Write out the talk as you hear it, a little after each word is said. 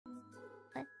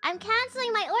I'm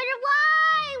canceling my order.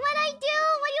 Why? What'd I do?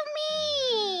 What do you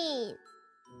mean?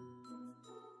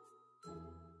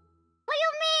 What do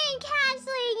you mean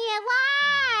canceling it?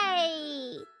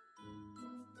 Why?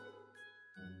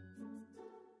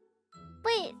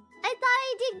 Wait, I thought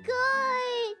I did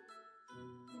good.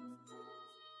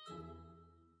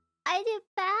 I did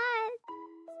bad.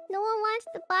 No one wants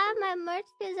to buy my merch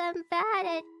because I'm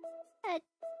bad at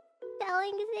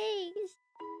selling things.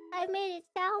 I made it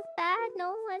sound bad. No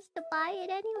one wants to buy it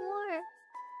anymore.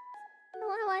 No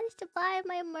one wants to buy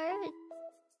my merch.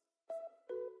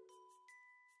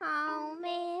 Oh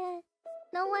man.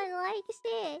 No one likes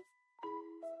it.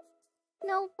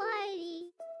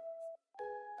 Nobody.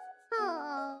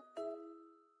 Oh.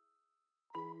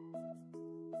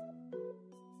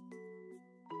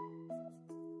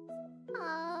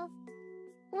 Oh.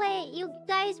 Wait, you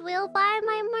guys will buy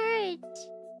my merch.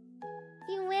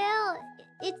 You will.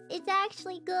 It's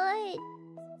actually good.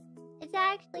 It's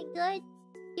actually good.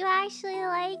 You actually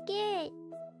like it.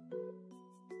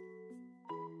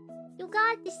 You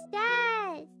got the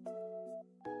stat.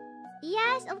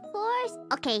 Yes, of course.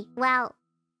 Okay, well,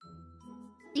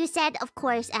 you said of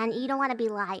course, and you don't want to be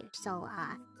liars, so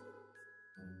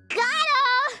got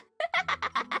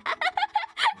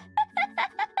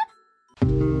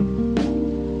him!